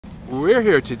We're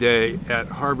here today at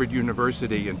Harvard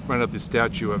University in front of the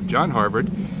statue of John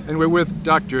Harvard, and we're with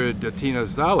Dr. Detina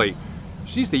Zalli.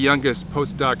 She's the youngest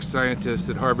postdoc scientist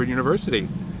at Harvard University.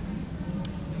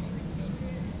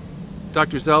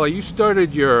 Dr. Zalli, you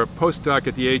started your postdoc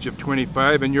at the age of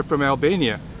 25 and you're from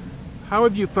Albania. How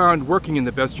have you found working in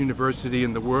the best university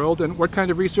in the world, and what kind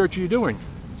of research are you doing?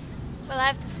 Well, I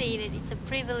have to say that it's a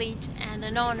privilege and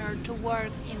an honor to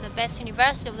work in the best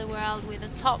university of the world with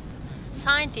the top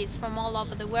scientists from all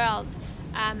over the world.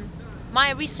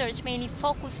 My research mainly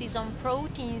focuses on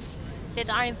proteins that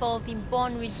are involved in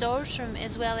bone resorption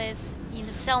as well as in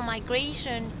the cell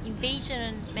migration, invasion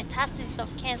and metastasis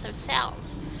of cancer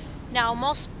cells. Now,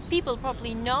 most people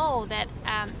probably know that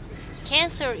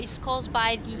cancer is caused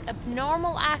by the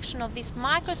abnormal action of these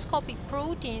microscopic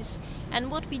proteins, and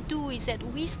what we do is that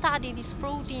we study these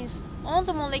proteins on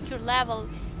the molecular level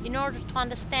in order to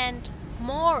understand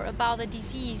more about the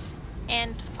disease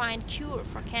and find cure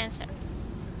for cancer.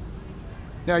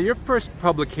 Now, your first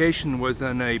publication was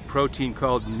on a protein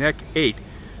called NEC8.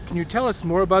 Can you tell us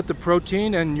more about the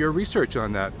protein and your research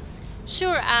on that?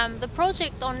 Sure, the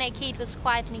project on NEC8 was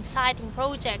quite an exciting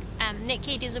project.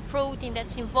 NEC8 is a protein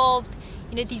that's involved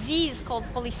in a disease called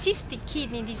polycystic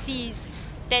kidney disease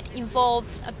that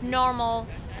involves abnormal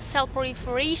cell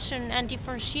proliferation and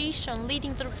differentiation,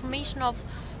 leading to the formation of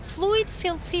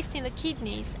fluid-filled cysts in the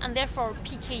kidneys, and therefore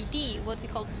PKD, what we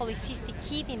call polycystic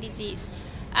kidney disease.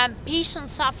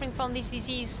 Patients suffering from this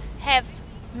disease have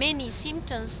many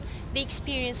symptoms. They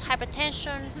experience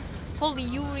hypertension,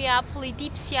 polyuria,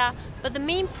 polydipsia, but the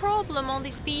main problem on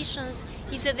these patients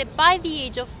is that by the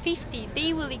age of 50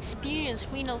 they will experience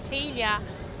renal failure,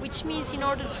 which means in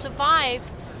order to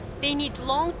survive they need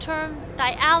long-term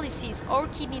dialysis or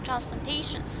kidney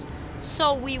transplantations.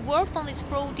 So we worked on these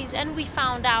proteins and we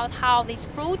found out how this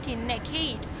protein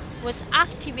NEC8 was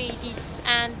activated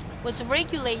and was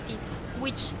regulated,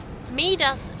 which made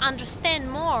us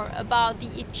understand more about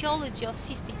the etiology of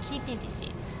cystic kidney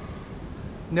disease.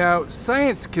 Now,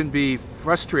 science can be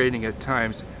frustrating at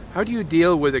times. How do you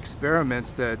deal with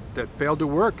experiments that fail to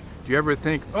work? Do you ever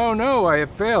think, oh no, I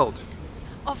have failed?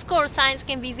 Of course, science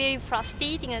can be very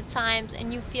frustrating at times,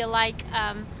 and you feel like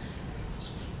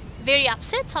very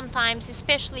upset sometimes,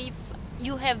 especially if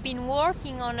you have been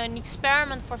working on an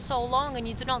experiment for so long and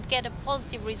you do not get a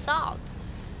positive result.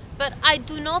 But I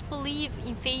do not believe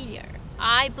in failure.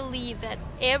 I believe that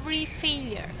every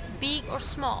failure, big or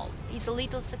small, is a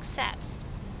little success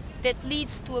that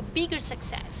leads to a bigger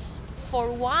success,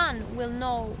 for one will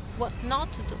know what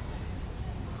not to do.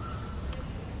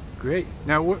 Great.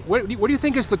 Now, what do you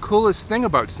think is the coolest thing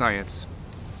about science?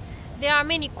 There are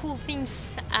many cool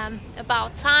things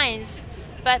about science,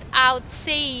 but I would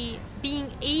say being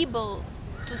able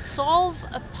to solve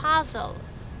a puzzle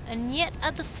and yet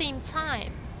at the same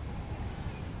time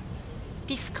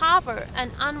discover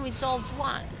an unresolved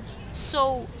one.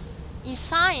 So in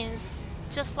science,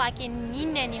 just like in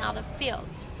any other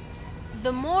fields,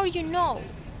 the more you know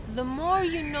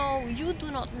you do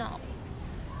not know.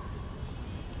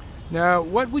 Now,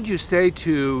 what would you say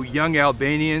to young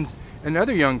Albanians and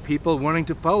other young people wanting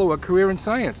to follow a career in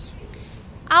science?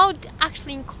 I would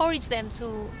actually encourage them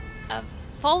to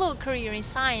follow a career in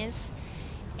science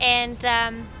and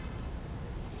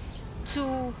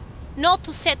to not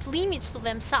to set limits to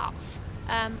themselves.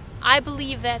 I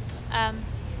believe that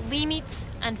limits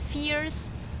and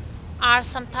fears are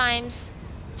sometimes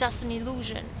just an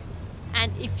illusion,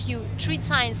 and if you treat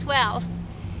science well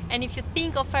and if you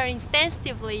think of her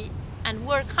intensively and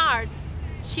work hard,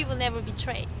 she will never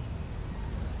betray.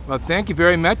 Well, thank you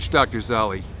very much, Dr.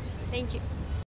 Zalli. Thank you.